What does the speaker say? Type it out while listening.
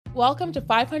Welcome to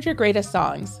 500 Greatest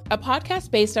Songs, a podcast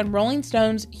based on Rolling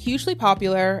Stone's hugely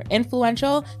popular,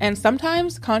 influential, and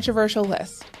sometimes controversial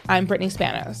list. I'm Brittany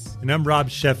Spanos. And I'm Rob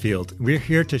Sheffield. We're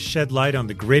here to shed light on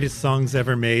the greatest songs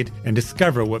ever made and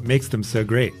discover what makes them so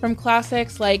great. From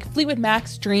classics like Fleetwood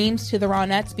Mac's Dreams to the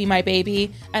Ronettes' Be My Baby,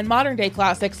 and modern-day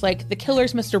classics like The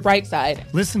Killers' Mr.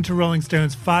 Brightside. Listen to Rolling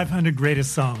Stone's 500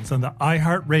 Greatest Songs on the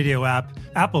iHeartRadio app,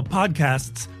 Apple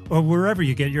Podcasts, or wherever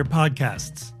you get your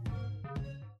podcasts.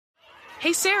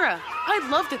 Hey Sarah, I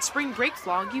loved that spring break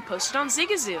vlog you posted on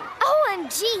Zigazoo.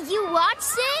 OMG, you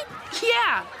watched it?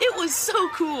 Yeah, it was so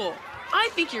cool. I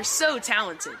think you're so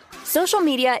talented. Social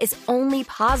media is only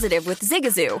positive with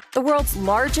Zigazoo, the world's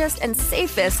largest and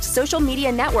safest social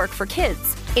media network for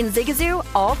kids. In Zigazoo,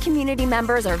 all community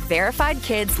members are verified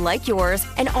kids like yours,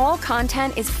 and all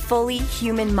content is fully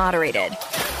human moderated.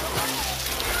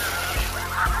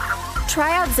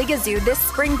 Try out Zigazoo this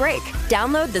spring break.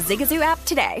 Download the Zigazoo app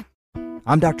today.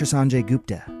 I'm Dr. Sanjay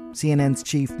Gupta, CNN's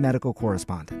chief medical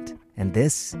correspondent, and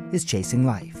this is Chasing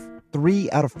Life. 3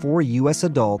 out of 4 U.S.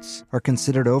 adults are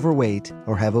considered overweight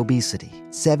or have obesity.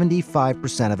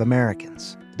 75% of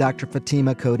Americans. Dr.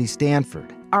 Fatima Cody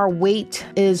Stanford. Our weight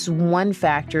is one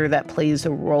factor that plays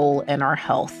a role in our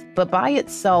health, but by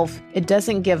itself, it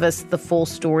doesn't give us the full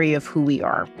story of who we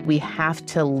are. We have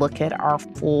to look at our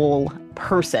full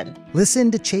person. Listen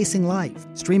to Chasing Life,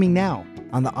 streaming now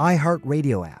on the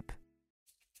iHeartRadio app.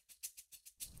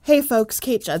 Hey folks,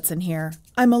 Kate Judson here.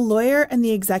 I'm a lawyer and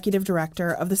the executive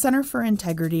director of the Center for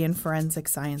Integrity in Forensic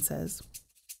Sciences.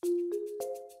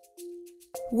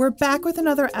 We're back with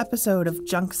another episode of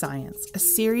Junk Science, a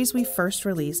series we first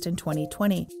released in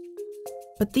 2020.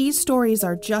 But these stories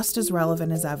are just as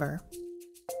relevant as ever.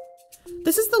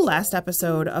 This is the last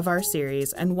episode of our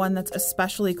series and one that's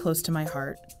especially close to my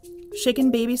heart. Shaken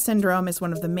baby syndrome is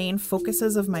one of the main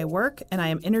focuses of my work, and I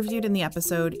am interviewed in the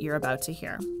episode you're about to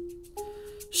hear.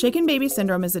 Shaken baby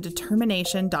syndrome is a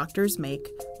determination doctors make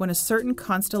when a certain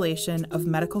constellation of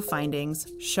medical findings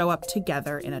show up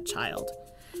together in a child.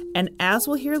 And as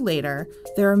we'll hear later,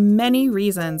 there are many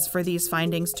reasons for these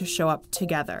findings to show up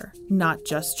together, not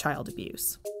just child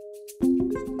abuse.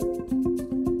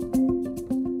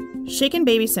 Shaken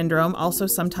baby syndrome, also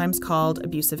sometimes called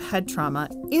abusive head trauma,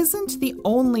 isn't the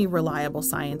only reliable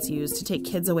science used to take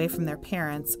kids away from their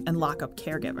parents and lock up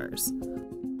caregivers.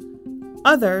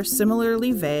 Other,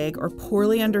 similarly vague or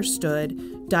poorly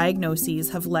understood diagnoses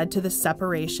have led to the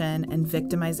separation and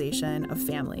victimization of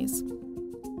families.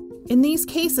 In these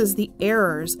cases, the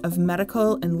errors of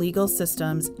medical and legal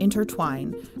systems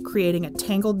intertwine, creating a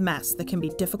tangled mess that can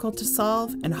be difficult to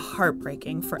solve and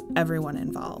heartbreaking for everyone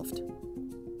involved.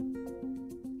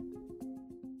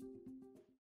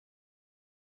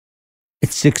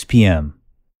 It's 6 p.m.,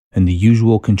 and the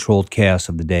usual controlled chaos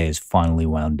of the day is finally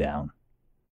wound down.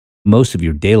 Most of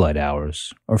your daylight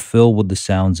hours are filled with the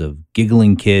sounds of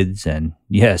giggling kids and,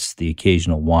 yes, the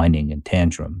occasional whining and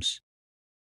tantrums.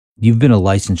 You've been a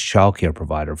licensed childcare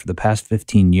provider for the past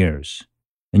 15 years,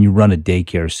 and you run a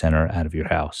daycare center out of your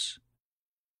house.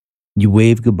 You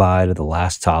wave goodbye to the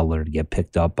last toddler to get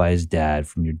picked up by his dad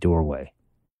from your doorway.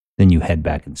 Then you head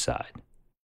back inside.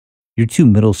 Your 2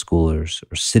 middle schoolers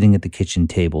are sitting at the kitchen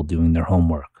table doing their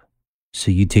homework, so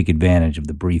you take advantage of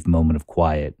the brief moment of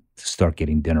quiet to start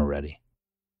getting dinner ready.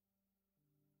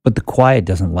 But the quiet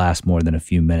doesn't last more than a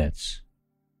few minutes.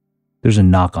 There's a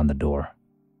knock on the door.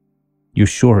 You're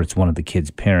sure it's one of the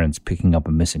kids' parents picking up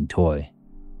a missing toy.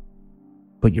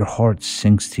 But your heart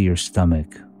sinks to your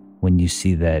stomach when you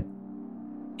see that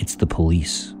it's the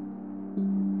police.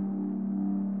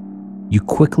 You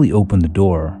quickly open the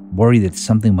door, worried that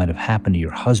something might have happened to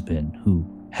your husband, who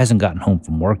hasn't gotten home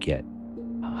from work yet.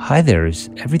 "Hi there,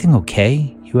 is everything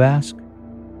okay?" you ask.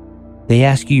 They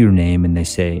ask you your name and they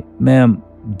say, "Ma'am,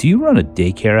 do you run a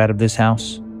daycare out of this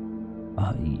house?"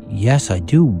 Yes, I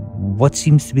do. What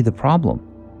seems to be the problem?"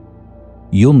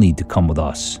 "You'll need to come with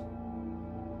us."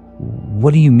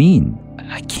 "What do you mean?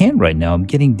 I can't right now. I'm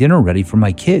getting dinner ready for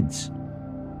my kids."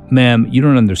 "Ma'am, you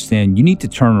don't understand. You need to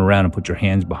turn around and put your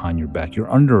hands behind your back.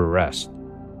 You're under arrest."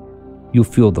 You'll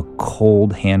feel the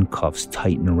cold handcuffs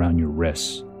tighten around your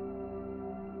wrists.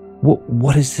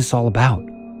 What is this all about?"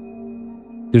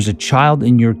 "There's a child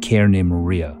in your care named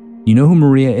Maria. You know who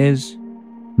Maria is?"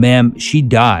 "Ma'am, she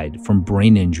died from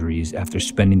brain injuries after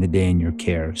spending the day in your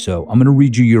care, so I'm going to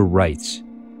read you your rights."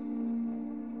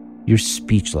 You're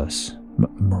speechless.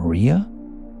 Maria?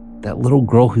 That little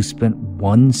girl who spent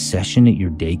one session at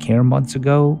your daycare months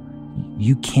ago?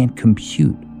 You can't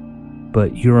compute.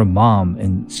 But you're a mom,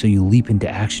 and so you leap into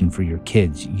action for your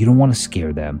kids. You don't want to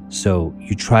scare them, so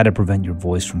you try to prevent your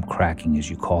voice from cracking as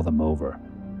you call them over.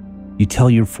 You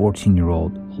tell your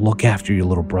 14-year-old, look after your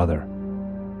little brother.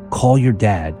 Call your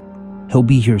dad. He'll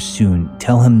be here soon.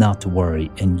 Tell him not to worry.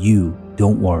 And you,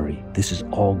 don't worry. This is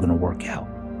all going to work out.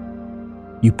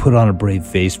 You put on a brave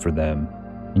face for them,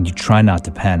 and you try not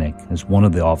to panic as one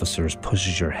of the officers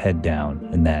pushes your head down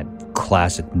in that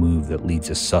classic move that leads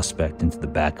a suspect into the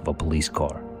back of a police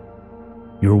car.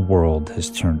 Your world has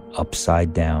turned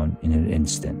upside down in an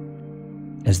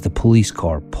instant as the police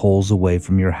car pulls away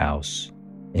from your house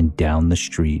and down the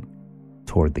street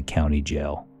toward the county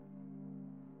jail.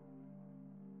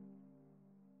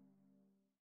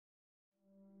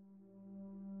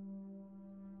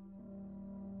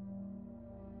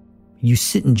 You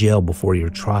sit in jail before your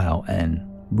trial and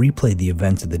replay the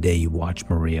events of the day you watched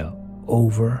Maria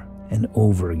over and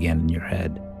over again in your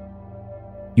head.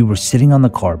 You were sitting on the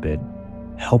carpet,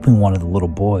 helping one of the little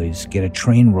boys get a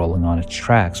train rolling on its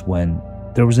tracks when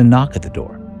there was a knock at the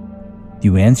door.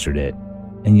 You answered it,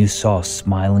 and you saw a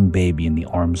smiling baby in the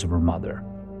arms of her mother.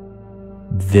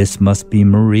 "This must be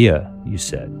Maria," you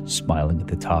said, smiling at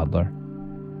the toddler.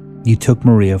 You took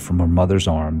Maria from her mother's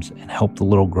arms and helped the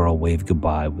little girl wave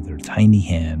goodbye with her tiny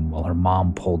hand while her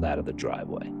mom pulled out of the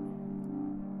driveway.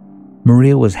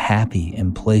 Maria was happy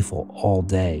and playful all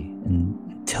day, and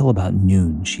until about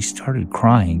noon, she started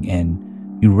crying, and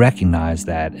you recognized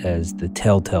that as the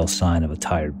telltale sign of a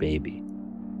tired baby.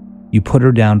 You put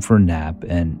her down for a nap,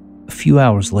 and a few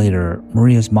hours later,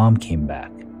 Maria's mom came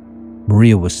back.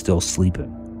 Maria was still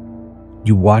sleeping.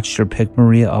 You watched her pick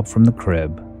Maria up from the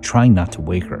crib, trying not to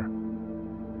wake her.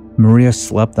 Maria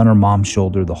slept on her mom's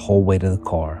shoulder the whole way to the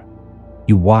car.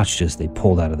 You watched as they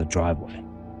pulled out of the driveway.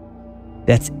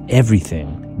 That's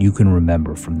everything you can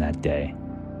remember from that day.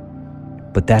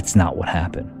 But that's not what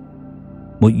happened.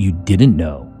 What you didn't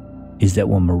know is that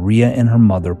when Maria and her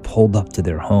mother pulled up to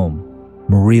their home,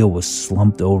 Maria was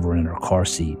slumped over in her car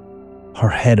seat, her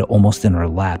head almost in her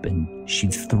lap, and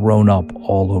she'd thrown up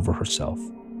all over herself.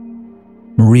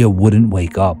 Maria wouldn't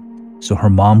wake up, so her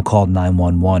mom called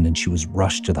 911 and she was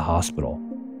rushed to the hospital.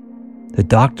 The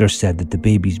doctor said that the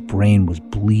baby's brain was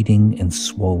bleeding and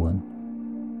swollen,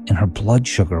 and her blood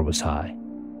sugar was high.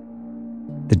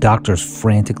 The doctors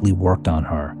frantically worked on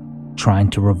her, trying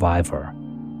to revive her,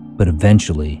 but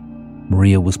eventually,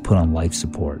 Maria was put on life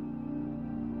support.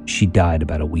 She died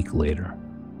about a week later.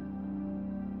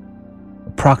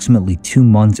 Approximately 2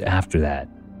 months after that,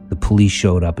 the police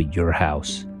showed up at your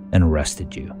house and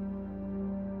arrested you.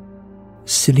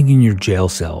 Sitting in your jail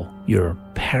cell, you're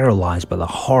paralyzed by the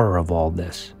horror of all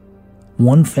this.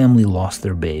 One family lost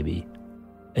their baby,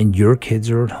 and your kids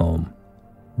are at home,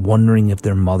 wondering if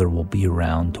their mother will be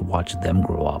around to watch them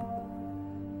grow up.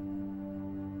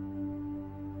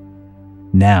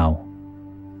 Now,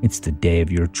 it's the day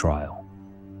of your trial.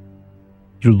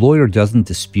 Your lawyer doesn't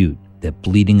dispute that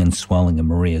bleeding and swelling in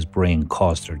Maria's brain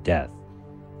caused her death,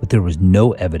 but there was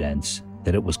no evidence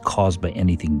that it was caused by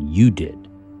anything you did.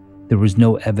 There was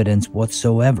no evidence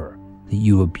whatsoever that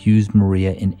you abused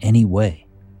Maria in any way.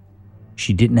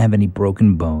 She didn't have any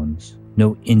broken bones,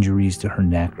 no injuries to her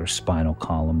neck or spinal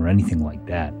column or anything like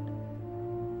that.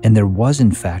 And there was,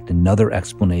 in fact, another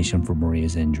explanation for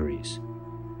Maria's injuries.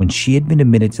 When she had been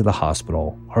admitted to the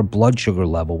hospital, her blood sugar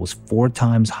level was 4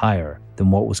 times higher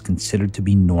than what was considered to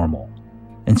be normal.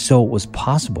 And so it was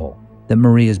possible that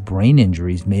Maria's brain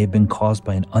injuries may have been caused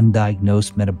by an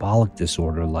undiagnosed metabolic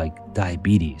disorder like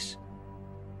diabetes.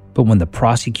 But when the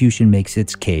prosecution makes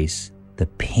its case, the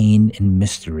pain and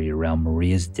mystery around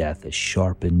Maria's death is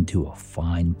sharpened to a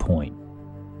fine point.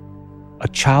 A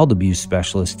child abuse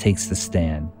specialist takes the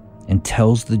stand and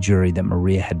tells the jury that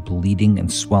Maria had bleeding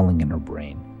and swelling in her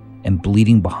brain and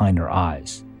bleeding behind her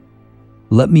eyes.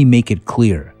 "Let me make it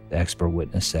clear," the expert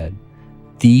witness said.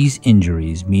 "These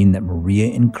injuries mean that Maria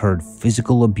incurred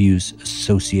physical abuse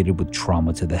associated with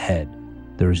trauma to the head.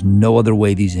 There is no other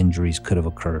way these injuries could have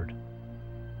occurred."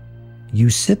 You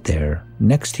sit there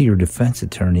next to your defense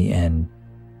attorney and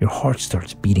your heart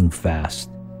starts beating fast.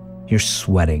 You're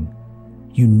sweating.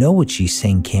 You know what she's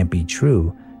saying can't be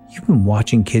true. You've been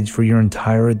watching kids for your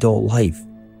entire adult life.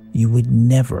 You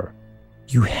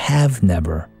have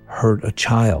never hurt a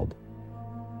child.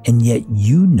 And yet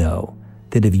you know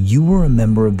that if you were a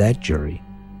member of that jury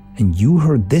and you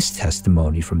heard this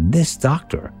testimony from this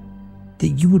doctor, that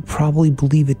you would probably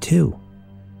believe it too.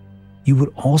 You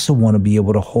would also want to be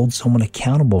able to hold someone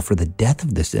accountable for the death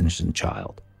of this innocent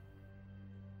child.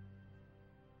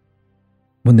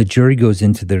 When the jury goes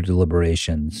into their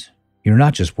deliberations, you're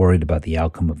not just worried about the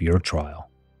outcome of your trial.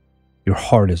 Your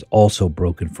heart is also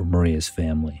broken for Maria's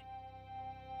family.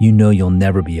 You know you'll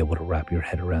never be able to wrap your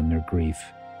head around their grief,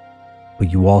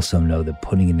 but you also know that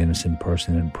putting an innocent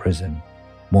person in prison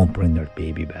won't bring their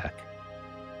baby back.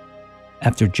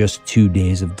 After just 2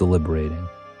 days of deliberating,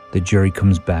 the jury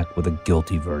comes back with a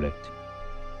guilty verdict.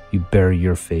 You bury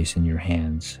your face in your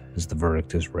hands as the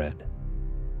verdict is read.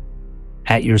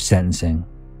 At your sentencing,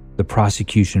 the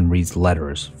prosecution reads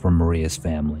letters from Maria's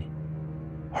family.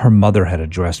 Her mother had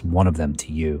addressed one of them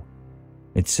to you.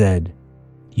 It said,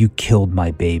 "You killed my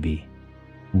baby.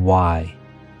 Why?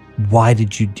 Why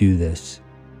did you do this?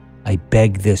 I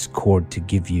beg this court to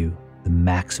give you the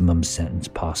maximum sentence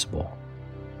possible."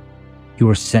 You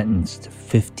were sentenced to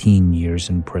 15 years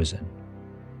in prison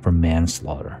for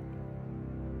manslaughter.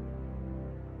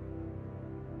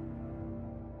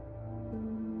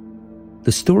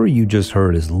 The story you just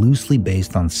heard is loosely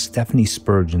based on Stephanie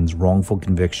Spurgeon's wrongful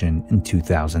conviction in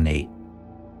 2008.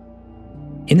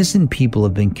 Innocent people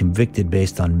have been convicted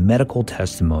based on medical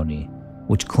testimony,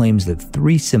 which claims that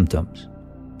 3 symptoms,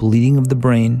 bleeding of the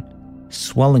brain,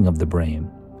 swelling of the brain,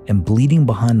 and bleeding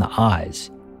behind the eyes,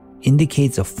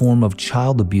 indicates a form of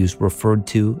child abuse referred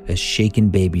to as shaken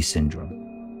baby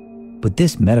syndrome. But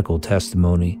this medical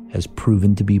testimony has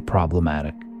proven to be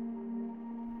problematic.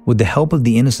 With the help of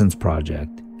the Innocence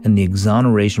Project and the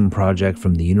Exoneration Project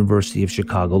from the University of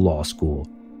Chicago Law School,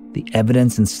 the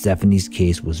evidence in Stephanie's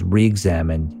case was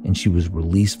re-examined and she was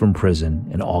released from prison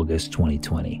in August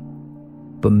 2020.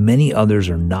 But many others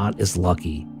are not as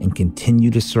lucky and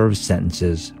continue to serve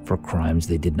sentences for crimes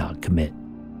they did not commit.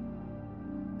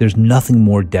 There's nothing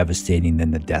more devastating than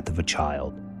the death of a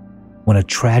child. When a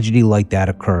tragedy like that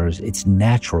occurs, it's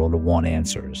natural to want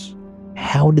answers.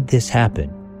 How did this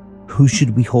happen? Who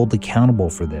should we hold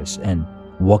accountable for this? And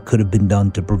what could have been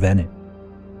done to prevent it?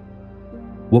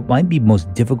 What might be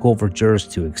most difficult for jurors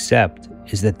to accept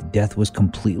is that the death was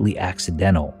completely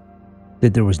accidental,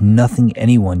 that there was nothing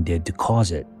anyone did to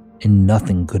cause it, and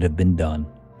nothing could have been done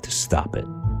to stop it.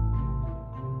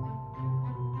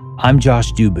 I'm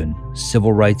Josh Dubin,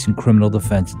 civil rights and criminal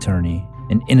defense attorney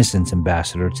and innocence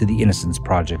ambassador to the Innocence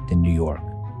Project in New York.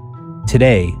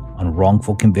 Today, on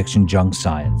Wrongful Conviction Junk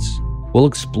Science, we'll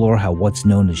explore how what's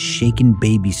known as shaken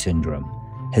baby syndrome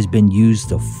has been used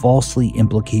to falsely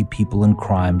implicate people in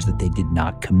crimes that they did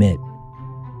not commit.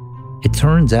 It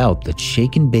turns out that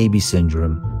shaken baby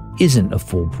syndrome isn't a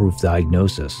foolproof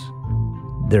diagnosis.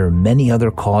 There are many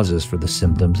other causes for the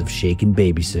symptoms of shaken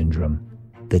baby syndrome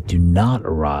that do not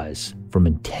arise from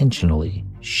intentionally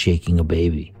shaking a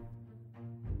baby.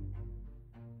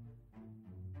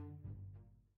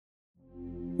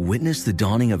 Witness the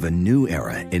dawning of a new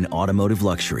era in automotive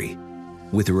luxury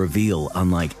with a reveal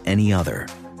unlike any other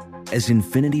as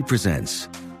Infiniti presents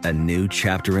a new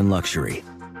chapter in luxury,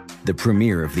 the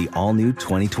premiere of the all-new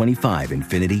 2025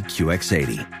 Infiniti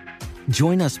QX80.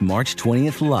 Join us March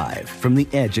 20th live from the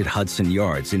Edge at Hudson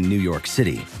Yards in New York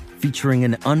City, featuring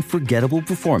an unforgettable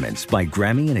performance by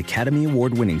Grammy and Academy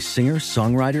Award-winning singer,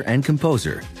 songwriter, and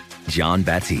composer, Jon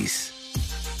Batiste.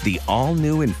 The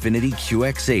all-new Infiniti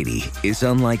QX80 is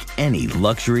unlike any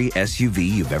luxury SUV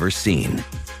you've ever seen.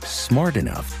 Smart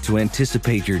enough to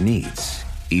anticipate your needs,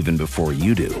 even before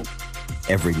you do.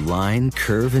 Every line,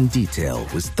 curve, and detail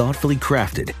was thoughtfully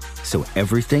crafted, so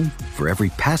everything for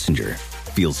every passenger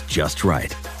feels just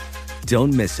right.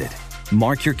 Don't miss it.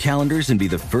 Mark your calendars and be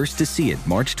the first to see it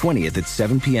March 20th at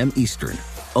 7 p.m. Eastern,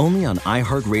 only on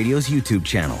iHeartRadio's YouTube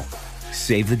channel.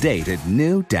 Save the date at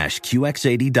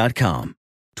new-QX80.com.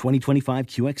 2025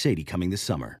 QX80 coming this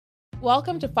summer.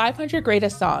 Welcome to 500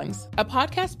 Greatest Songs, a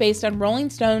podcast based on Rolling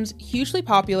Stone's hugely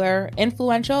popular,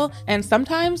 influential, and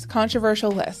sometimes controversial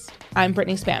list. I'm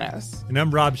Brittany Spanos. And I'm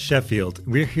Rob Sheffield.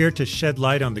 We're here to shed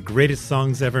light on the greatest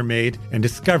songs ever made and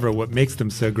discover what makes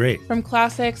them so great. From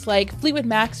classics like Fleetwood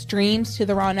Mac's Dreams to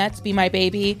the Ronettes' Be My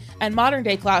Baby, and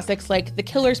modern-day classics like The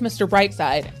Killer's Mr.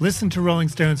 Brightside. Listen to Rolling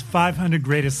Stone's 500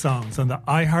 Greatest Songs on the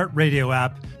iHeartRadio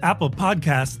app, Apple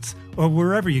Podcasts, or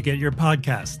wherever you get your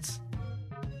podcasts.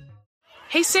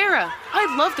 Hey Sarah,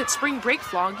 I love that spring break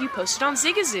vlog you posted on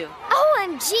Zigazoo.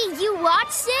 OMG, you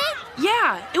watched it?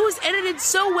 Yeah, it was edited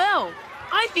so well.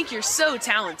 I think you're so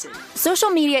talented. Social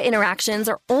media interactions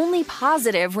are only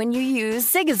positive when you use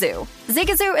Zigazoo.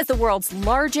 Zigazoo is the world's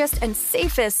largest and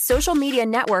safest social media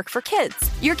network for kids.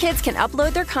 Your kids can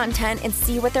upload their content and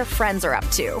see what their friends are up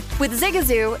to. With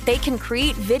Zigazoo, they can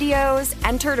create videos,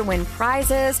 enter to win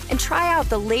prizes, and try out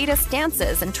the latest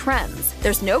dances and trends.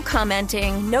 There's no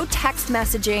commenting, no text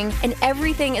messaging, and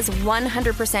everything is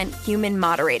 100% human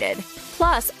moderated.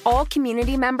 Plus, all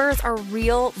community members are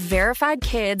real, verified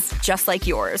kids just like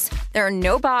yours. There are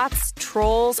no bots,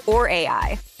 trolls, or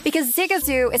AI. Because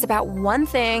Zigazoo is about one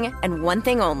thing and one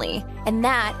thing only, and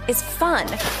that is fun.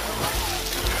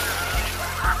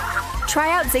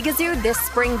 Try out Zigazoo this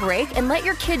spring break and let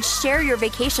your kids share your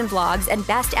vacation vlogs and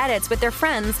best edits with their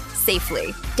friends safely.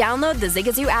 Download the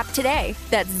Zigazoo app today.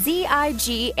 That's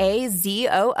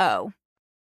Zigazoo.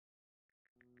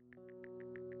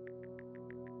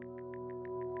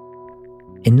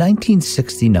 In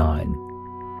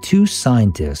 1969, two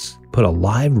scientists put a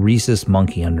live rhesus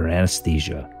monkey under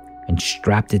anesthesia and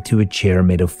strapped it to a chair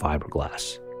made of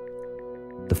fiberglass.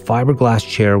 The fiberglass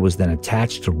chair was then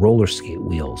attached to roller skate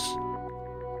wheels.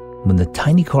 When the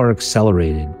tiny car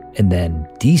accelerated and then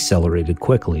decelerated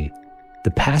quickly,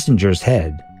 the passenger's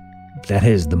head, that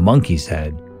is, the monkey's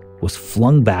head, was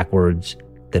flung backwards,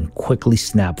 then quickly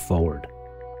snapped forward.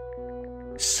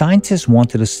 Scientists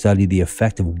wanted to study the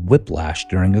effect of whiplash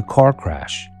during a car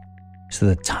crash, so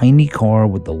the tiny car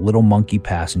with the little monkey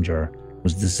passenger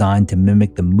was designed to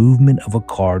mimic the movement of a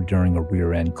car during a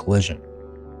rear-end collision.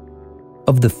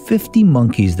 Of the 50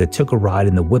 monkeys that took a ride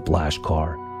in the whiplash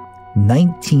car,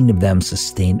 19 of them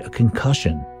sustained a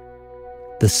concussion.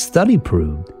 The study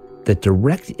proved that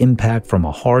direct impact from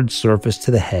a hard surface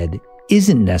to the head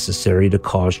isn't necessary to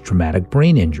cause traumatic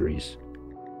brain injuries.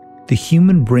 The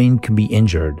human brain can be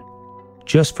injured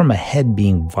just from a head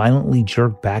being violently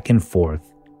jerked back and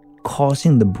forth,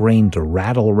 causing the brain to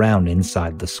rattle around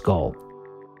inside the skull.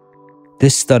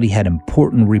 This study had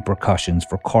important repercussions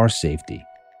for car safety.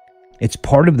 It's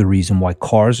part of the reason why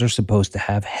cars are supposed to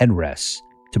have headrests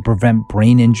to prevent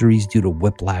brain injuries due to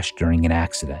whiplash during an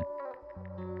accident.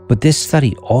 But this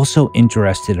study also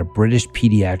interested a British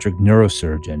pediatric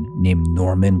neurosurgeon named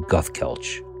Norman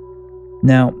Guthkelch.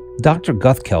 Now, Dr.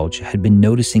 Guthkelch had been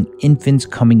noticing infants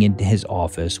coming into his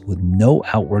office with no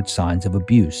outward signs of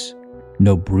abuse,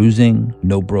 no bruising,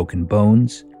 no broken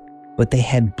bones, but they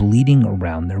had bleeding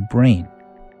around their brain.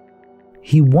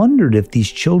 He wondered if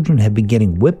these children had been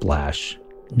getting whiplash,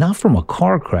 not from a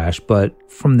car crash, but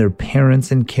from their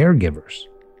parents and caregivers.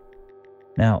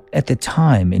 Now, at the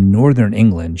time in Northern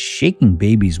England, shaking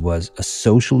babies was a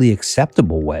socially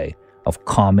acceptable way of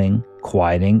calming,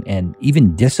 quieting, and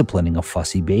even disciplining a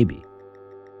fussy baby.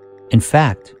 In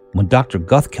fact, when Dr.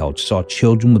 Guthkelch saw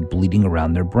children with bleeding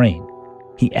around their brain,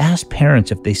 he asked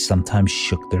parents if they sometimes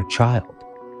shook their child.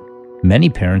 Many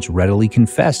parents readily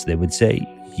confessed. They would say,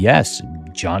 "Yes,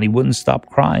 Johnny wouldn't stop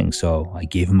crying, so I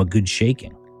gave him a good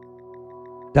shaking."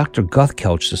 Dr.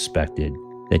 Guthkelch suspected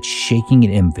that shaking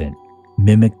an infant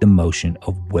mimicked the motion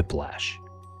of whiplash.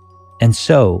 And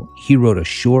so he wrote a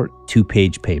short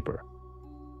 2-page paper.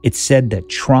 It said that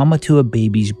trauma to a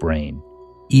baby's brain,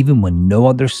 even when no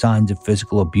other signs of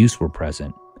physical abuse were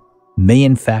present, may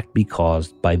in fact be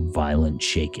caused by violent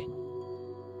shaking.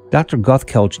 Dr.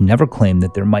 Guthkelch never claimed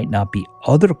that there might not be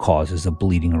other causes of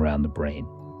bleeding around the brain.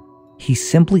 He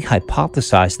simply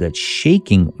hypothesized that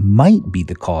shaking might be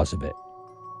the cause of it.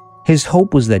 His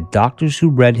hope was that doctors who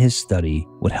read his study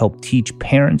would help teach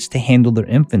parents to handle their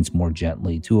infants more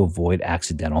gently to avoid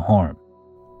accidental harm.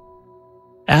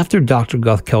 After Dr.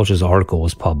 Guthkelch's article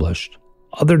was published,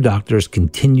 other doctors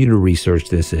continued to research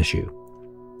this issue.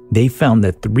 They found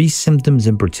that 3 symptoms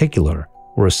in particular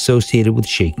were associated with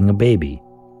shaking a baby.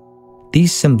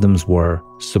 These symptoms were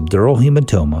subdural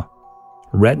hematoma,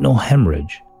 retinal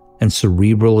hemorrhage, and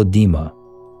cerebral edema,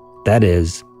 that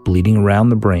is, bleeding around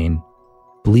the brain,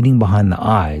 bleeding behind the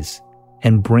eyes,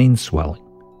 and brain swelling.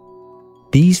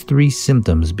 These 3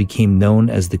 symptoms became known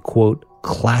as the, quote,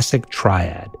 classic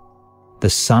triad, the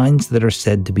signs that are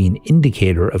said to be an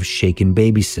indicator of shaken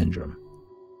baby syndrome.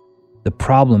 The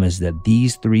problem is that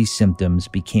these 3 symptoms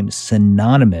became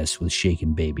synonymous with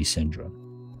shaken baby syndrome.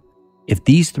 If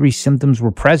these 3 symptoms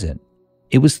were present,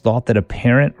 it was thought that a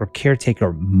parent or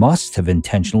caretaker must have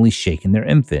intentionally shaken their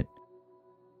infant.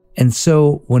 And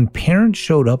so when parents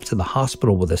showed up to the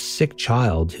hospital with a sick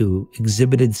child who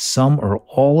exhibited some or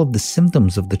all of the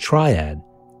symptoms of the triad,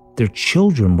 their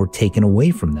children were taken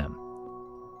away from them.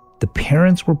 The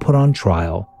parents were put on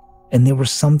trial, and they were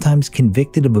sometimes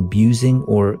convicted of abusing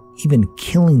or even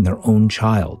killing their own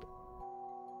child.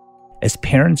 As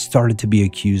parents started to be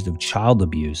accused of child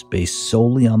abuse based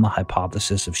solely on the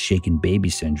hypothesis of shaken baby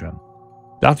syndrome,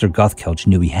 Dr. Guthkelch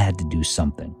knew he had to do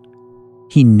something.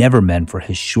 He never meant for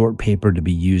his short paper to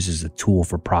be used as a tool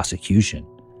for prosecution.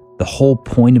 The whole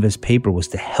point of his paper was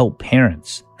to help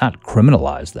parents, not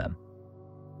criminalize them.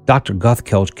 Dr.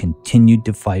 Guthkelch continued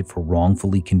to fight for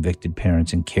wrongfully convicted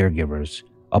parents and caregivers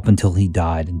up until he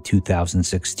died in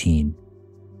 2016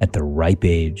 at the ripe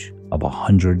age of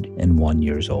 101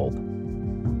 years old.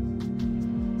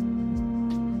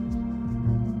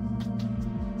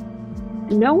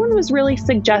 No one was really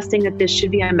suggesting that this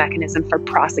should be a mechanism for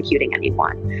prosecuting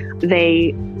anyone.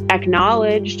 They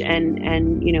acknowledged and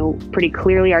pretty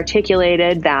clearly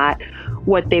articulated that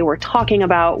what they were talking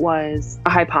about was a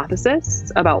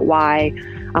hypothesis about why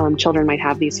children might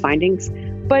have these findings.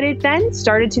 But it then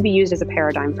started to be used as a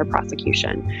paradigm for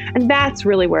prosecution. And that's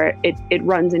really where it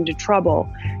runs into trouble,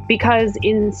 because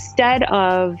instead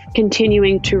of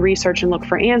continuing to research and look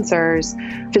for answers,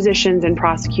 physicians and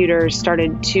prosecutors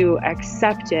started to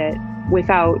accept it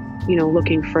without,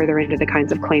 looking further into the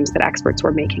kinds of claims that experts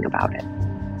were making about it.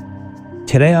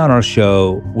 Today on our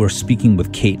show, we're speaking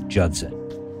with Kate Judson.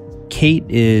 Kate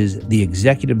is the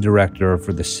executive director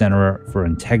for the Center for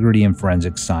Integrity and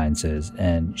Forensic Sciences,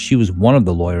 and she was one of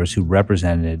the lawyers who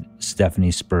represented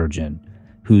Stephanie Spurgeon,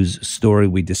 whose story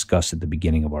we discussed at the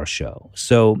beginning of our show.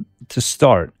 So to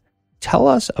start, tell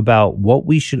us about what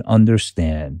we should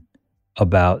understand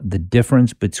about the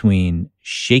difference between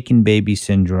shaken baby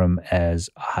syndrome as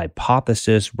a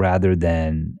hypothesis rather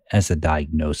than as a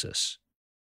diagnosis.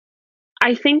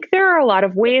 I think there are a lot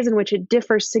of ways in which it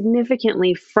differs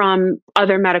significantly from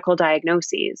other medical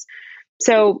diagnoses.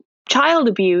 So child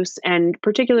abuse, and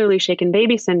particularly shaken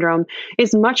baby syndrome,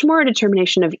 is much more a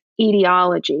determination of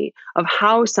etiology, of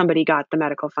how somebody got the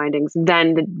medical findings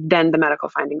than the medical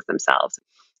findings themselves.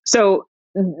 So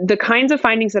the kinds of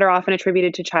findings that are often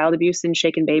attributed to child abuse in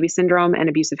shaken baby syndrome and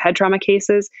abusive head trauma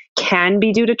cases can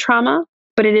be due to trauma,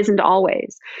 but it isn't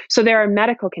always. So there are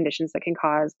medical conditions that can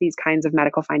cause these kinds of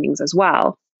medical findings as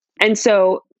well. And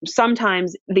so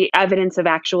sometimes the evidence of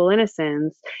actual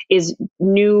innocence is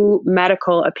new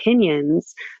medical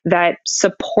opinions that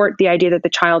support the idea that the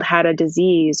child had a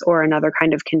disease or another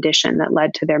kind of condition that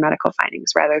led to their medical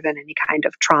findings rather than any kind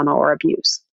of trauma or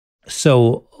abuse.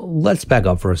 So let's back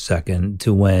up for a second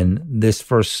to when this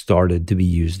first started to be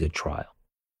used at trial.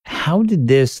 How did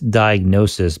this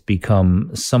diagnosis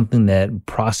become something that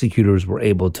prosecutors were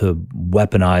able to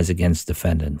weaponize against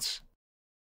defendants?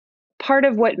 Part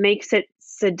of what makes it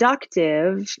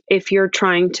seductive, if you're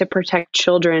trying to protect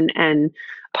children and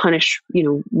punish,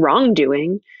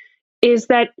 wrongdoing, is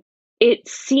that it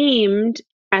seemed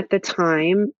at the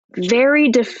time very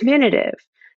definitive.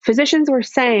 Physicians were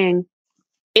saying,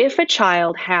 if a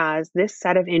child has this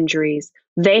set of injuries,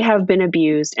 they have been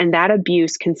abused, and that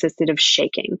abuse consisted of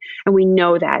shaking. And we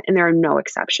know that, and there are no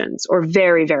exceptions, or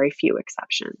very, very few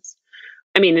exceptions.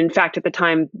 I mean, in fact, at the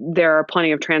time, there are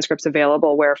plenty of transcripts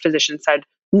available where physicians said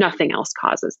nothing else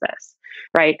causes this,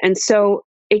 right? And so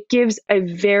it gives a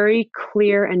very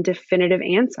clear and definitive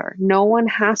answer. No one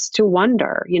has to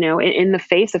wonder, in the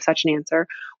face of such an answer,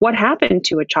 what happened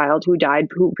to a child who died,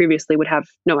 who previously would have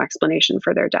no explanation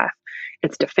for their death.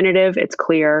 It's definitive, it's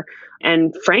clear,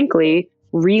 and frankly,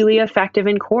 really effective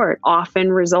in court,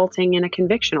 often resulting in a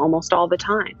conviction almost all the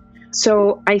time.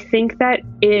 So I think that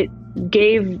it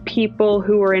gave people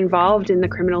who were involved in the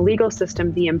criminal legal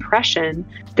system the impression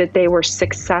that they were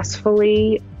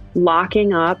successfully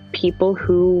locking up people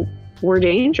who were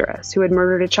dangerous, who had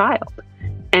murdered a child.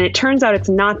 And it turns out it's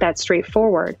not that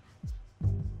straightforward.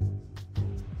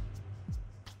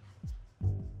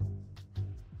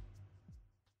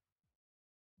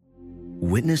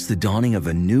 Witness the dawning of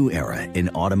a new era in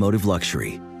automotive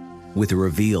luxury with a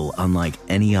reveal unlike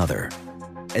any other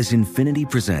as Infiniti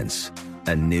presents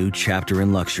a new chapter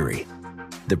in luxury,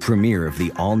 the premiere of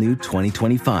the all-new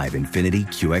 2025 Infiniti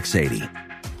QX80.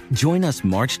 Join us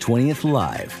March 20th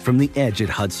live from the Edge at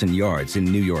Hudson Yards in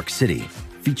New York City,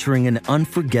 featuring an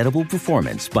unforgettable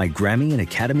performance by Grammy and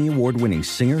Academy Award-winning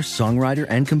singer, songwriter,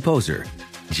 and composer,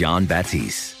 Jon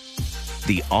Batiste.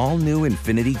 The all-new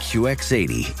Infiniti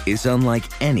QX80 is unlike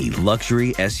any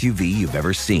luxury SUV you've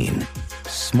ever seen.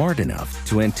 Smart enough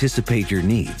to anticipate your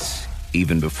needs,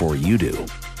 even before you do.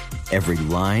 Every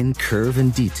line, curve,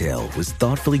 and detail was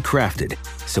thoughtfully crafted,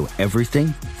 so everything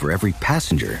for every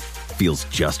passenger feels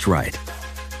just right.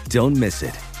 Don't miss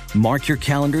it. Mark your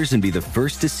calendars and be the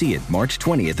first to see it March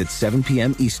 20th at 7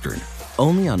 p.m. Eastern,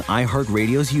 only on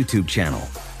iHeartRadio's YouTube channel.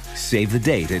 Save the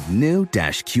date at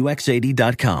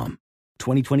new-QX80.com.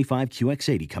 2025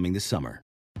 QX80 coming this summer.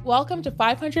 Welcome to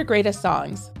 500 Greatest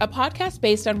Songs, a podcast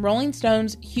based on Rolling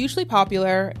Stone's hugely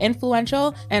popular,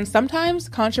 influential, and sometimes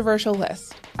controversial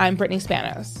list. I'm Brittany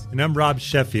Spanos. And I'm Rob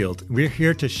Sheffield. We're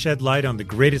here to shed light on the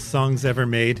greatest songs ever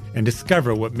made and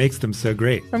discover what makes them so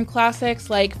great. From classics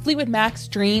like Fleetwood Mac's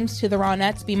Dreams to the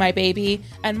Ronettes' Be My Baby,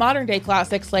 and modern-day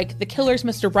classics like The Killers'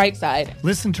 Mr. Brightside.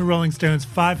 Listen to Rolling Stone's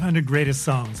 500 Greatest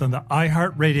Songs on the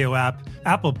iHeartRadio app,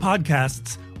 Apple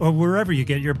Podcasts, or wherever you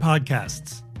get your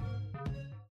podcasts.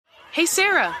 Hey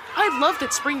Sarah, I love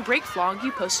that spring break vlog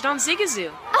you posted on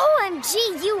Zigazoo. OMG,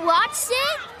 you watched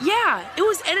it? Yeah, it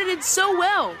was edited so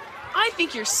well. I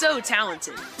think you're so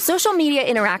talented. Social media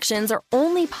interactions are only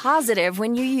only positive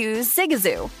when you use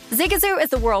Zigazoo. Zigazoo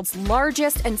is the world's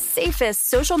largest and safest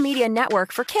social media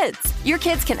network for kids. Your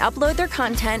kids can upload their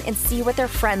content and see what their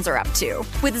friends are up to.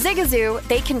 With Zigazoo,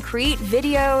 they can create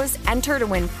videos, enter to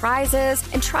win prizes,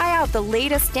 and try out the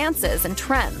latest dances and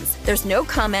trends. There's no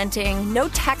commenting, no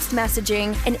text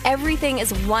messaging, and everything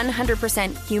is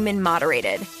 100% human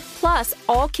moderated. Plus,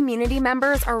 all community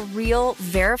members are real,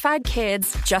 verified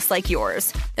kids just like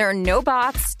yours. There are no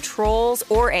bots, trolls,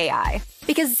 or AI.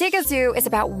 Because Zigazoo is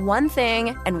about one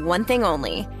thing and one thing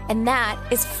only, and that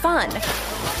is fun.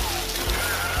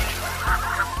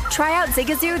 Try out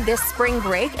Zigazoo this spring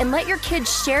break and let your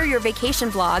kids share your vacation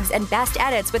vlogs and best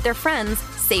edits with their friends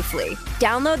safely.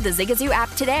 Download the Zigazoo app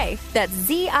today. That's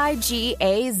Zigazoo.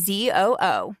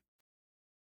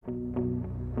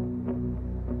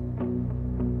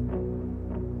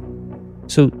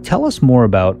 So tell us more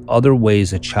about other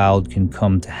ways a child can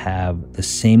come to have the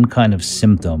same kind of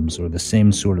symptoms or the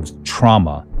same sort of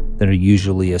trauma that are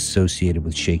usually associated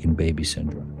with shaken baby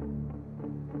syndrome.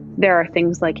 There are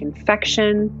things like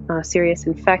infection, serious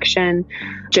infection,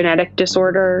 genetic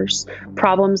disorders,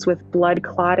 problems with blood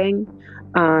clotting,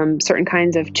 certain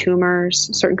kinds of tumors,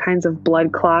 certain kinds of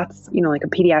blood clots, like a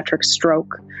pediatric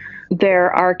stroke. There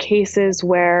are cases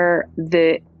where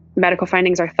the medical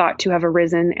findings are thought to have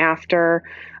arisen after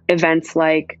events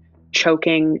like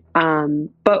choking.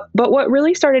 But what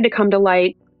really started to come to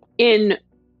light in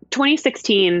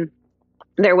 2016,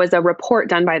 there was a report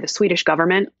done by the Swedish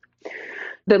government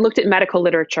that looked at medical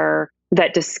literature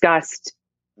that discussed,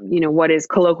 what is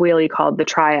colloquially called the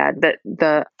triad, that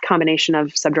the combination of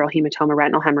subdural hematoma,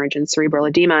 retinal hemorrhage, and cerebral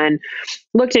edema, and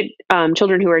looked at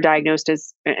children who were diagnosed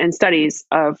as, and studies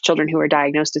of children who were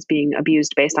diagnosed as being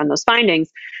abused based on those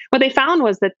findings. What they found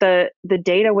was that the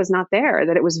data was not there,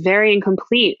 that it was very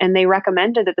incomplete, and they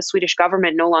recommended that the Swedish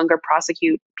government no longer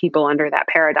prosecute people under that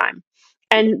paradigm.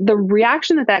 And the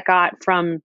reaction that got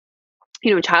from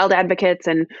child advocates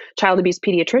and child abuse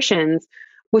pediatricians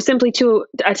was simply to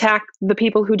attack the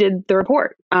people who did the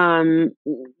report.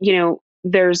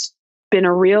 There's been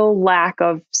a real lack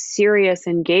of serious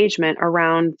engagement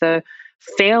around the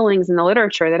failings in the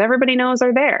literature that everybody knows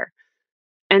are there.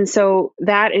 And so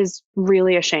that is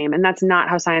really a shame. And that's not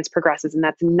how science progresses. And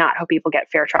that's not how people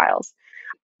get fair trials.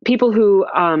 People who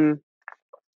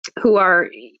are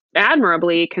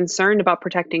admirably concerned about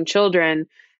protecting children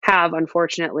have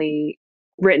unfortunately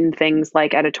written things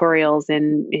like editorials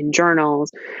in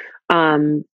journals,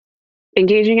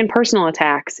 engaging in personal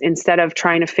attacks instead of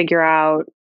trying to figure out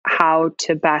how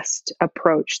to best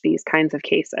approach these kinds of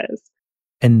cases.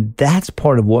 And that's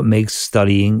part of what makes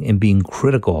studying and being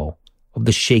critical of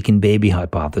the shaken baby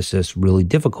hypothesis really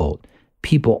difficult.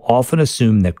 People often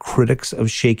assume that critics of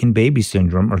shaken baby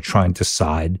syndrome are trying to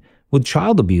side with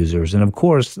child abusers. And of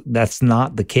course, that's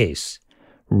not the case.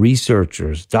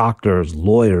 Researchers, doctors,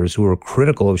 lawyers who are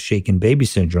critical of shaken baby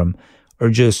syndrome are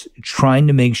just trying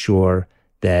to make sure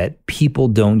that people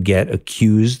don't get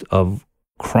accused of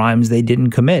crimes they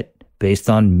didn't commit based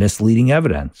on misleading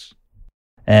evidence.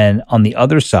 And on the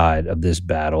other side of this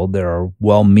battle, there are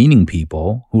well-meaning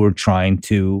people who are trying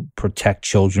to protect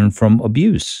children from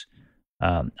abuse.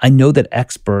 I know that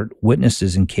expert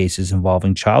witnesses in cases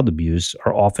involving child abuse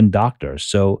are often doctors.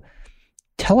 So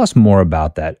tell us more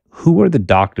about that. Who are the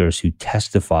doctors who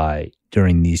testify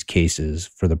during these cases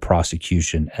for the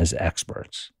prosecution as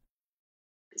experts?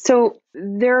 So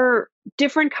there are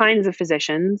different kinds of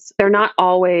physicians. They're not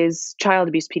always child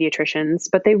abuse pediatricians,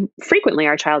 but they frequently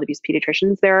are child abuse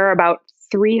pediatricians. There are about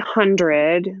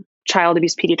 300 child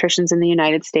abuse pediatricians in the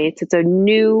United States. It's a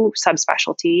new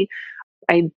subspecialty.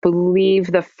 I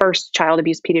believe the first child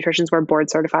abuse pediatricians were board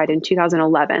certified in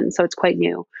 2011, so it's quite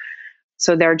new.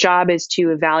 So their job is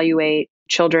to evaluate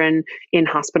children in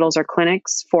hospitals or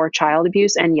clinics for child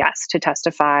abuse, and yes, to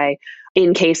testify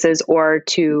in cases or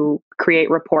to create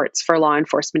reports for law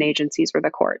enforcement agencies or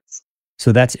the courts.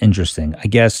 So that's interesting. I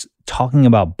guess talking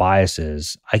about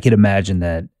biases, I could imagine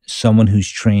that someone who's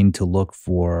trained to look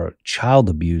for child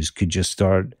abuse could just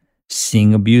start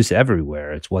seeing abuse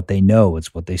everywhere. It's what they know,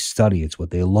 it's what they study, it's what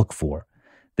they look for.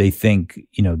 They think,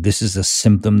 this is a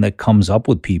symptom that comes up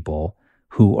with people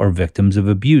who are victims of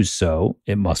abuse, so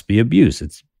it must be abuse.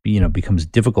 It's, becomes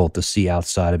difficult to see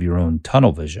outside of your own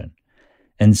tunnel vision.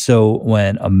 And so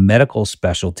when a medical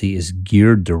specialty is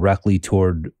geared directly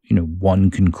toward,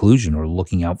 one conclusion or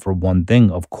looking out for one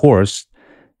thing, of course,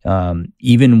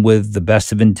 even with the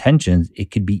best of intentions,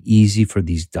 it could be easy for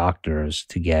these doctors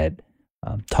to get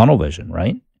tunnel vision,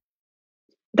 right?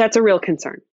 That's a real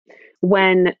concern.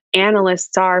 When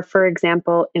analysts are, for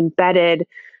example, embedded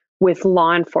with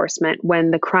law enforcement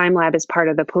when the crime lab is part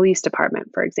of the police department,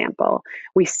 for example.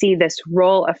 We see this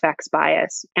role effects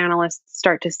bias. Analysts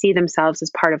start to see themselves as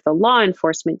part of the law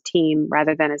enforcement team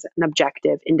rather than as an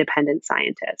objective, independent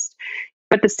scientist.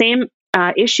 But the same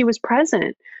issue is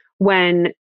present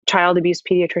when child abuse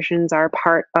pediatricians are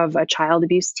part of a child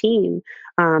abuse team,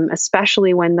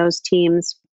 especially when those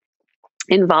teams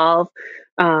involve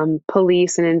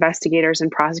police and investigators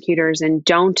and prosecutors and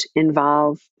don't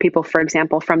involve people, for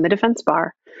example, from the defense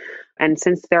bar. And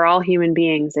since they're all human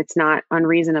beings, it's not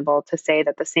unreasonable to say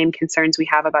that the same concerns we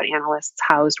have about analysts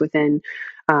housed within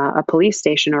a police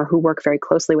station or who work very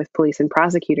closely with police and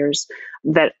prosecutors,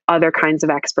 that other kinds of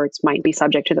experts might be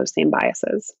subject to those same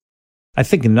biases. I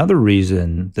think another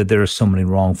reason that there are so many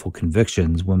wrongful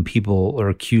convictions when people are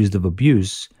accused of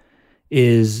abuse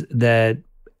is that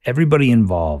everybody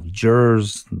involved,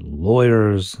 jurors,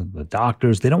 lawyers, the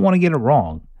doctors, they don't want to get it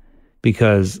wrong.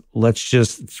 Because let's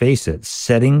just face it,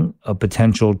 setting a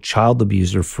potential child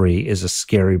abuser free is a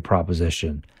scary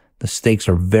proposition. The stakes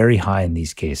are very high in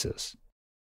these cases.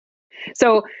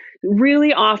 So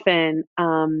really often,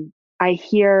 I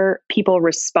hear people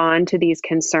respond to these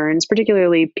concerns,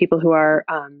 particularly people who are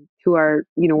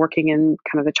working in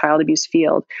kind of the child abuse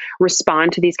field,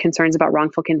 respond to these concerns about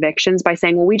wrongful convictions by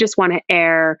saying, well, we just want to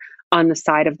err on the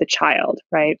side of the child,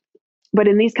 right? But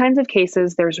in these kinds of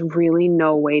cases, there's really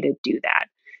no way to do that.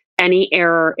 Any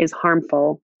error is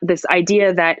harmful. This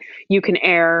idea that you can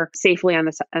err safely on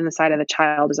the side of the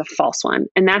child is a false one.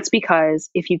 And that's because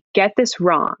if you get this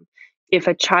wrong, if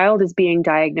a child is being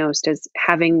diagnosed as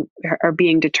having or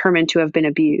being determined to have been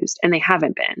abused, and they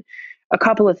haven't been, a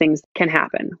couple of things can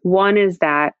happen. One is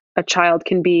that a child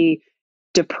can be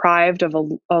deprived of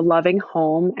a loving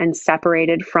home and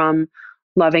separated from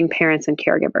loving parents and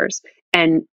caregivers.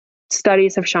 And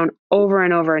studies have shown over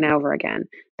and over and over again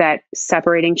that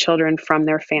separating children from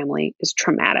their family is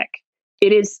traumatic.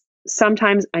 It is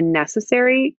sometimes a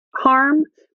necessary harm,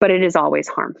 but it is always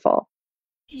harmful.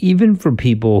 Even for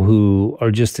people who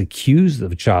are just accused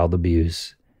of child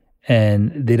abuse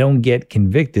and they don't get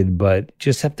convicted, but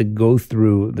just have to go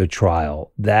through the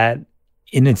trial, that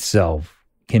in itself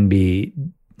can be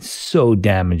so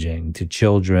damaging to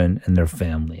children and their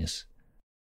families.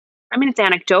 I mean, it's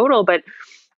anecdotal, but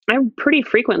I pretty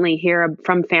frequently hear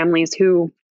from families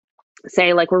who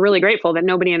say, like, we're really grateful that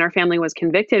nobody in our family was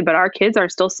convicted, but our kids are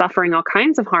still suffering all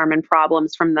kinds of harm and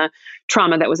problems from the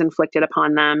trauma that was inflicted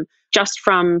upon them just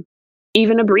from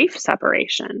even a brief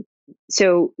separation.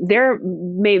 So there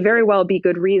may very well be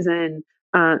good reasons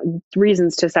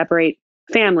to separate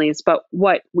families, but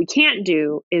what we can't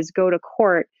do is go to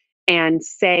court and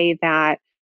say that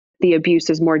the abuse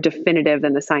is more definitive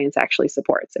than the science actually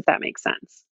supports, if that makes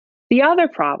sense. The other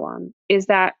problem is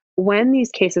that when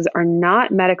these cases are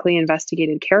not medically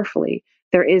investigated carefully,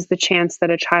 there is the chance that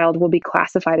a child will be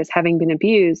classified as having been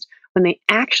abused when they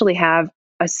actually have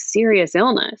a serious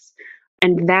illness.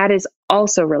 And that is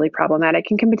also really problematic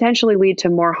and can potentially lead to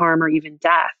more harm or even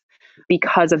death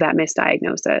because of that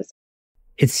misdiagnosis.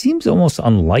 It seems almost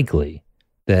unlikely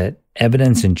that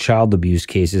evidence in child abuse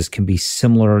cases can be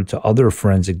similar to other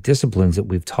forensic disciplines that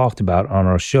we've talked about on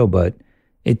our show, but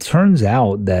it turns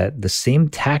out that the same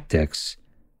tactics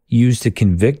used to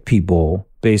convict people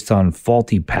based on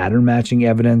faulty pattern matching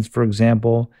evidence, for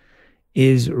example,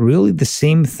 is really the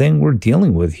same thing we're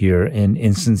dealing with here in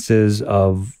instances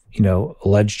of,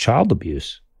 alleged child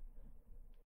abuse.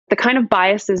 The kind of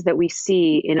biases that we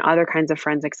see in other kinds of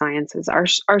forensic sciences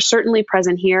are certainly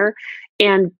present here.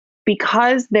 And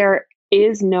because there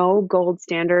is no gold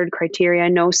standard criteria,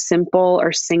 no simple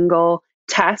or single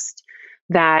test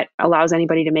that allows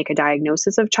anybody to make a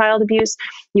diagnosis of child abuse,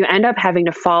 you end up having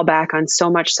to fall back on so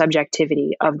much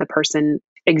subjectivity of the person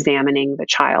examining the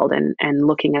child and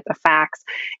looking at the facts.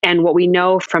 And what we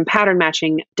know from pattern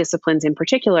matching disciplines in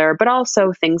particular, but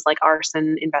also things like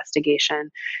arson investigation,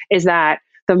 is that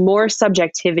the more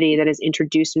subjectivity that is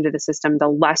introduced into the system, the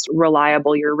less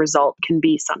reliable your result can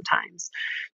be sometimes.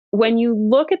 When you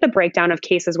look at the breakdown of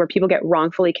cases where people get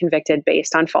wrongfully convicted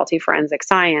based on faulty forensic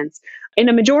science, in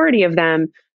a majority of them,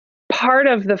 part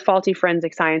of the faulty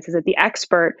forensic science is that the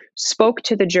expert spoke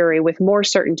to the jury with more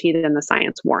certainty than the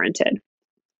science warranted.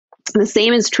 The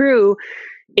same is true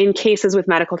in cases with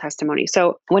medical testimony.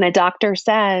 So when a doctor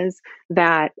says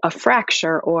that a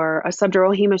fracture or a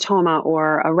subdural hematoma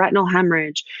or a retinal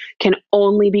hemorrhage can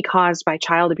only be caused by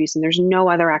child abuse and there's no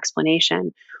other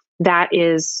explanation, that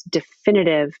is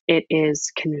definitive. It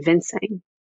is convincing.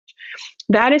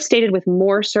 That is stated with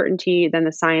more certainty than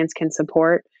the science can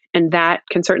support, and that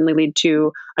can certainly lead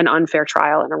to an unfair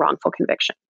trial and a wrongful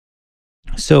conviction.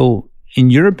 So in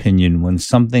your opinion, when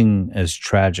something as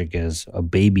tragic as a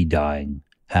baby dying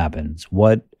happens,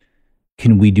 what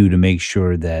can we do to make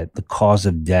sure that the cause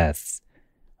of death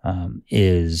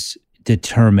is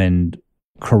determined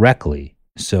correctly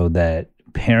so that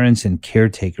parents and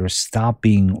caretakers stop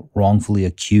being wrongfully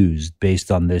accused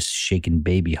based on this shaken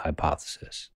baby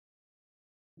hypothesis?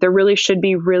 There really should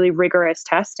be really rigorous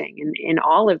testing in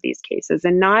all of these cases.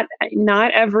 And not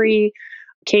every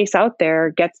case out there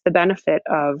gets the benefit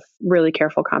of really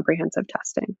careful, comprehensive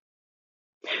testing.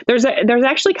 There's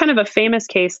actually kind of a famous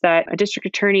case that a district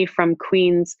attorney from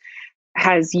Queens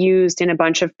has used in a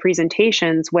bunch of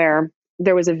presentations where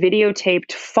there was a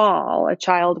videotaped fall. A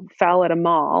child fell at a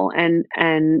mall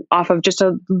and off of just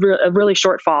a really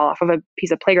short fall off of a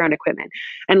piece of playground equipment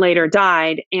and later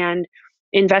died. And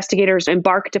investigators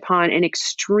embarked upon an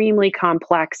extremely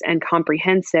complex and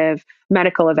comprehensive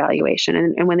medical evaluation.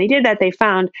 And when they did that, they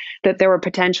found that there were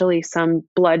potentially some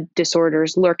blood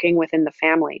disorders lurking within the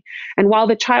family. And while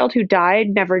the child who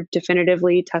died never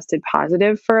definitively tested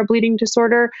positive for a bleeding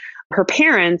disorder, her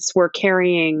parents were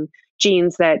carrying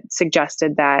genes that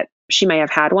suggested that she may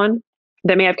have had one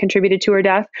that may have contributed to her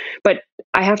death. But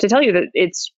I have to tell you that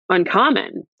it's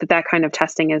uncommon that kind of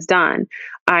testing is done.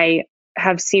 I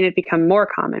have seen it become more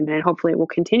common, and hopefully it will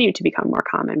continue to become more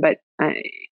common. But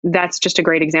that's just a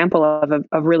great example of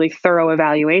a really thorough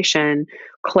evaluation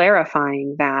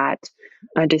clarifying that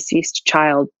a deceased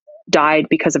child died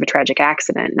because of a tragic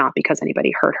accident, not because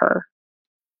anybody hurt her.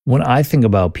 When I think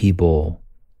about people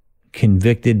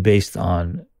convicted based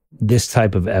on this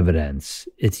type of evidence,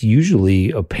 it's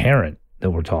usually a parent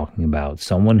that we're talking about,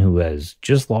 someone who has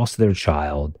just lost their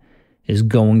child, is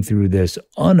going through this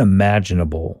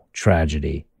unimaginable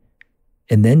tragedy,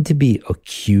 and then to be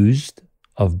accused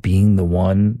of being the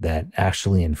one that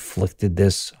actually inflicted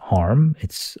this harm,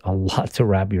 it's a lot to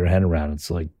wrap your head around.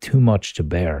 It's like too much to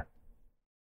bear.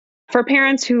 For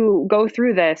parents who go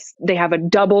through this, they have a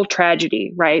double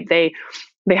tragedy, right? They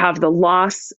have the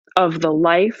loss of the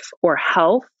life or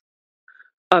health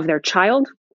of their child,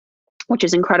 which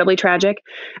is incredibly tragic.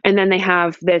 And then they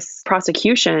have this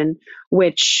prosecution,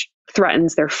 which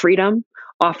threatens their freedom,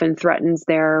 often threatens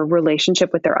their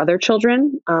relationship with their other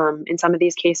children. In some of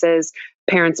these cases,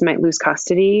 parents might lose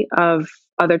custody of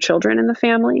other children in the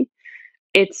family.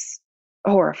 It's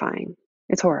horrifying.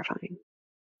 It's horrifying.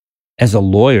 As a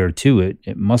lawyer, too,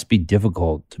 it must be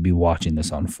difficult to be watching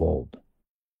this unfold.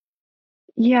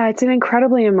 Yeah, it's an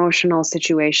incredibly emotional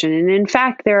situation. And in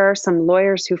fact, there are some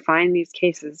lawyers who find these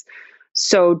cases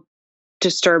so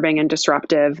disturbing and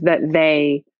disruptive that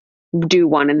they do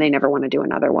one and they never want to do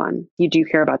another one. You do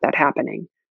hear about that happening.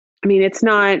 I mean, it's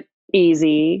not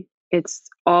easy. It's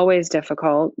always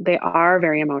difficult. They are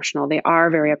very emotional. They are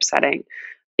very upsetting.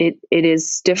 It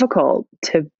is difficult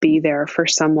to be there for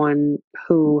someone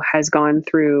who has gone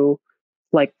through,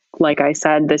 like I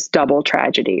said, this double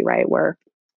tragedy, right? Where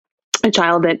a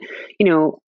child that,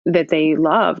 that they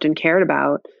loved and cared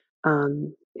about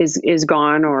is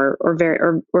gone or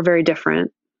very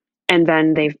different. And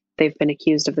then they've been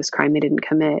accused of this crime they didn't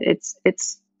commit.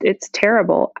 It's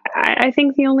terrible. I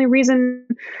think the only reason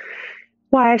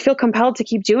why I feel compelled to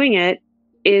keep doing it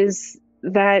is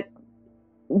that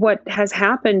what has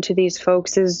happened to these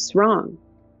folks is wrong,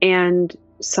 and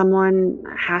someone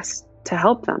has to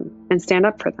help them and stand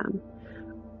up for them.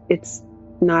 It's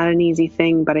not an easy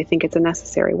thing, but I think it's a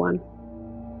necessary one.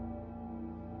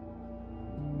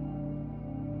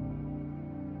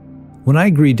 When I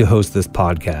agreed to host this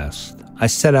podcast, I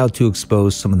set out to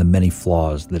expose some of the many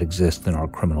flaws that exist in our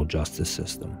criminal justice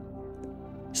system.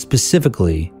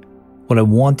 Specifically, what I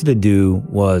wanted to do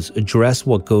was address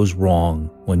what goes wrong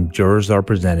when jurors are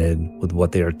presented with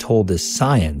what they are told is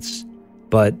science,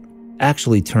 but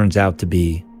actually turns out to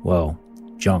be, well,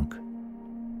 junk.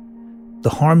 The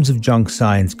harms of junk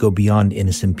science go beyond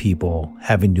innocent people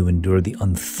having to endure the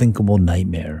unthinkable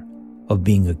nightmare of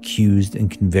being accused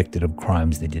and convicted of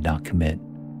crimes they did not commit.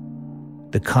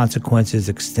 The consequences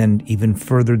extend even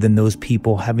further than those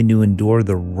people having to endure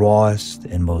the rawest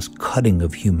and most cutting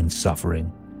of human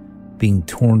suffering, being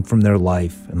torn from their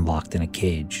life and locked in a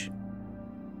cage.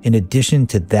 In addition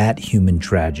to that human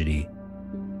tragedy,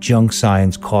 junk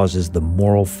science causes the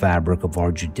moral fabric of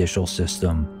our judicial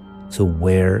system to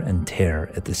wear and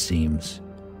tear at the seams.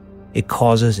 It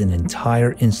causes an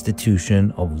entire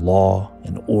institution of law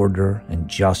and order and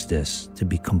justice to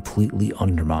be completely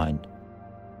undermined.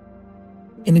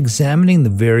 In examining the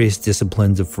various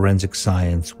disciplines of forensic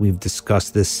science we've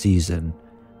discussed this season,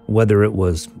 whether it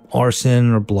was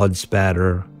arson or blood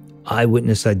spatter,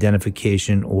 eyewitness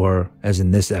identification, or, as in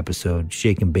this episode,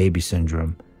 shaken baby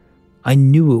syndrome, I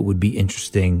knew it would be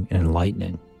interesting and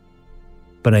enlightening.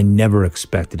 but I never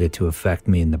expected it to affect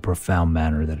me in the profound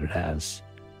manner that it has.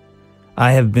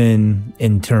 I have been,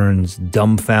 in turns,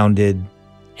 dumbfounded,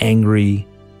 angry,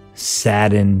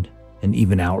 saddened, and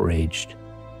even outraged.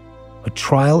 A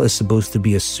trial is supposed to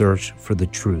be a search for the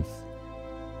truth.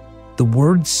 The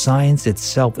word science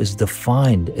itself is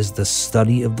defined as the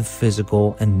study of the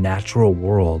physical and natural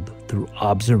world through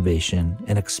observation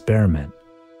and experiment.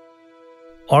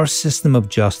 Our system of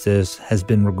justice has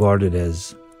been regarded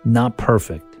as not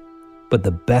perfect, but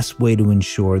the best way to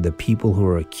ensure that people who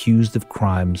are accused of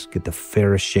crimes get the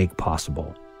fairest shake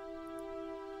possible.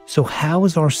 So how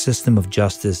has our system of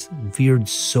justice veered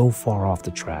so far off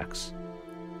the tracks?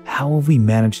 How have we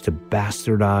managed to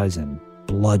bastardize and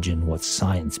bludgeon what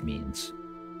science means?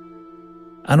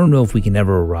 I don't know if we can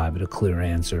ever arrive at a clear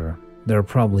answer. There are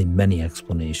probably many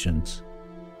explanations.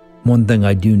 One thing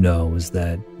I do know is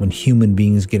that when human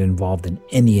beings get involved in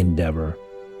any endeavor,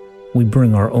 we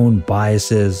bring our own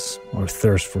biases, our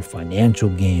thirst for financial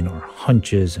gain, our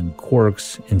hunches and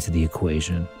quirks into the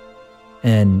equation.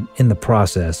 And in the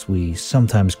process, we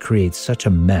sometimes create such a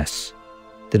mess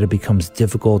that it becomes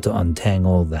difficult to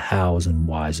untangle the hows and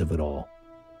whys of it all.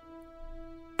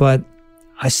 But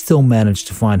I still manage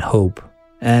to find hope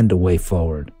and a way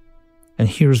forward. And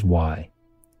here's why.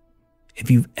 If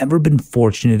you've ever been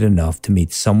fortunate enough to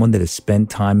meet someone that has spent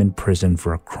time in prison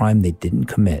for a crime they didn't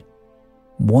commit,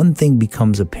 one thing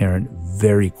becomes apparent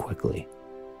very quickly.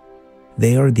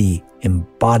 They are the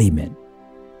embodiment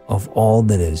of all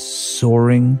that is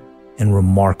soaring and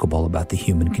remarkable about the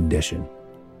human condition.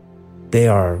 They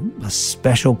are a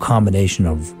special combination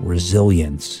of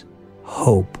resilience,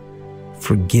 hope,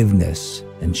 forgiveness,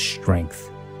 and strength.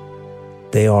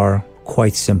 They are,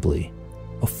 quite simply,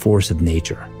 a force of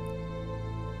nature.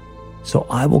 So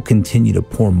I will continue to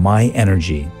pour my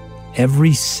energy,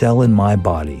 every cell in my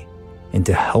body,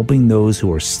 into helping those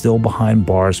who are still behind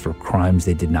bars for crimes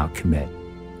they did not commit.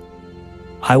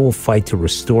 I will fight to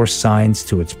restore science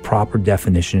to its proper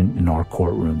definition in our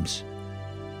courtrooms.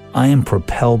 I am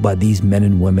propelled by these men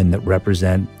and women that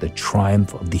represent the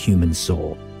triumph of the human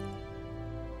soul.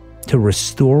 To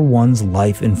restore one's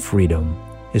life and freedom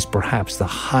is perhaps the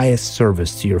highest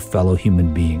service to your fellow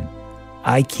human being.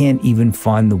 I can't even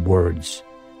find the words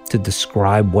to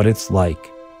describe what it's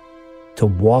like to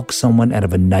walk someone out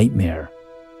of a nightmare,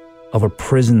 of a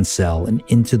prison cell, and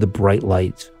into the bright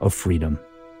light of freedom.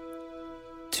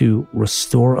 To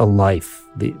restore a life,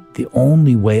 the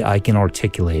only way I can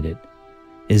articulate it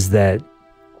is that,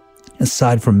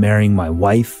 aside from marrying my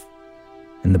wife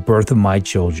and the birth of my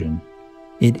children,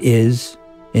 it is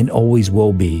and always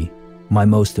will be my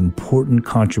most important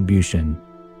contribution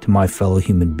to my fellow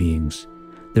human beings.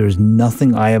 There is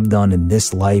nothing I have done in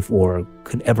this life or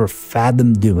could ever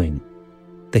fathom doing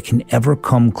that can ever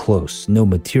come close. No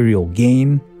material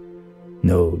gain,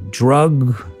 no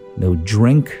drug, no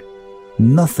drink,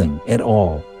 nothing at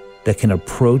all that can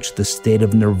approach the state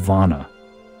of nirvana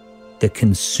that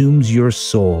consumes your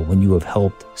soul when you have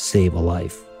helped save a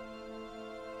life.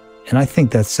 And I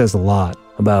think that says a lot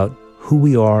about who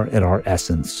we are at our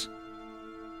essence.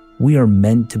 We are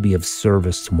meant to be of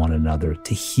service to one another,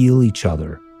 to heal each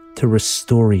other, to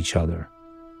restore each other.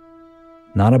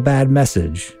 Not a bad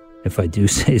message, if I do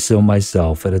say so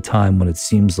myself, at a time when it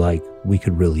seems like we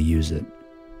could really use it.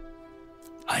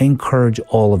 I encourage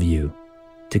all of you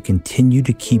to continue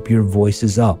to keep your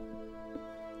voices up.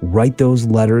 Write those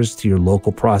letters to your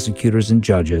local prosecutors and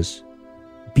judges.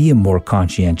 Be a more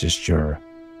conscientious juror.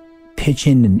 Pitch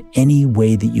in any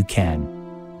way that you can.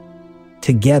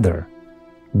 Together,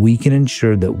 we can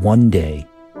ensure that one day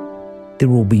there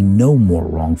will be no more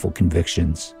wrongful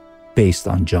convictions based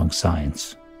on junk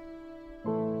science.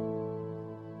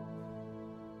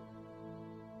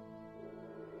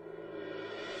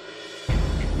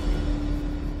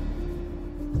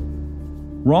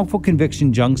 Wrongful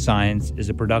Conviction Junk Science is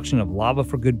a production of Lava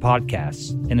for Good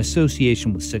Podcasts in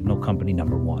association with Signal Company No.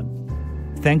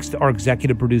 1. Thanks to our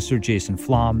executive producer, Jason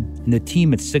Flom, and the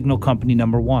team at Signal Company No.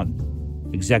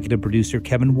 1, executive producer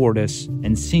Kevin Wardis,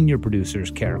 and senior producers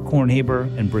Kara Kornhaber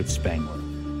and Britt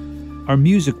Spangler. Our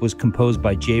music was composed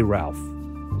by Jay Ralph.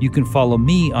 You can follow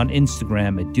me on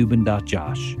Instagram at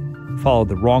dubin.josh. Follow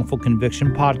the Wrongful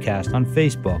Conviction Podcast on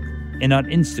Facebook and on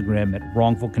Instagram at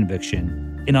Wrongful Conviction,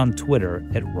 and on Twitter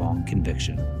at Wrong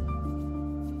Conviction.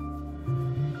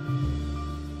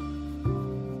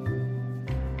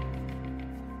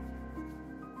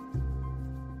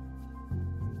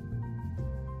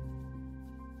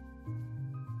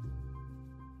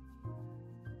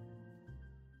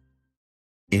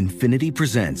 Infinity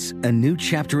presents a new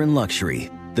chapter in luxury,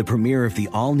 the premiere of the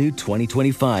all-new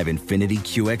 2025 Infiniti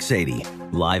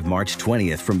QX80, live March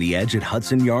 20th from the Edge at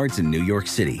Hudson Yards in New York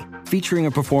City, featuring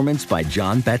a performance by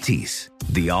John Batiste.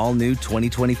 The all-new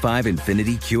 2025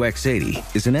 Infiniti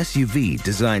QX80 is an SUV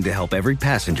designed to help every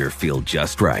passenger feel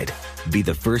just right. Be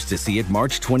the first to see it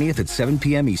March 20th at 7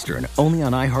 p.m. Eastern, only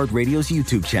on iHeartRadio's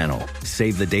YouTube channel.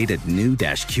 Save the date at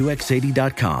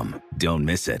new-QX80.com. Don't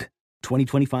miss it.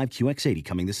 2025 QX80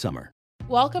 coming this summer.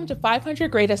 Welcome to 500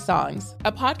 Greatest Songs,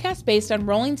 a podcast based on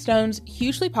Rolling Stone's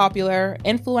hugely popular,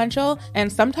 influential,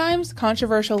 and sometimes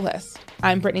controversial list.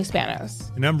 I'm Brittany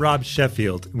Spanos. And I'm Rob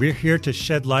Sheffield. We're here to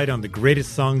shed light on the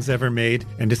greatest songs ever made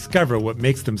and discover what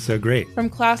makes them so great. From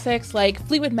classics like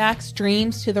Fleetwood Mac's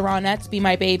Dreams to the Ronettes' Be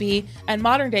My Baby, and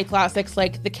modern-day classics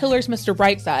like The Killer's Mr.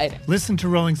 Brightside. Listen to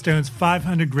Rolling Stone's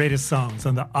 500 Greatest Songs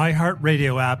on the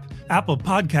iHeartRadio app, Apple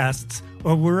Podcasts,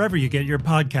 or wherever you get your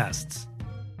podcasts.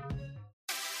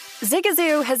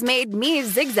 Zigazoo has made me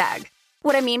zigzag.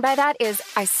 What I mean by that is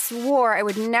I swore I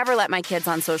would never let my kids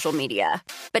on social media.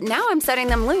 But now I'm setting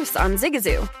them loose on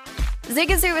Zigazoo.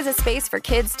 Zigazoo is a space for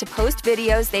kids to post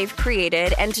videos they've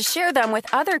created and to share them with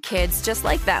other kids just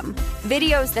like them.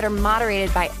 Videos that are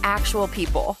moderated by actual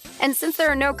people. And since there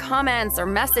are no comments or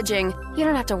messaging, you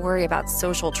don't have to worry about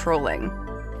social trolling.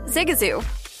 Zigazoo,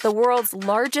 the world's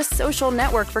largest social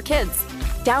network for kids.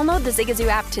 Download the Zigazoo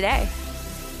app today.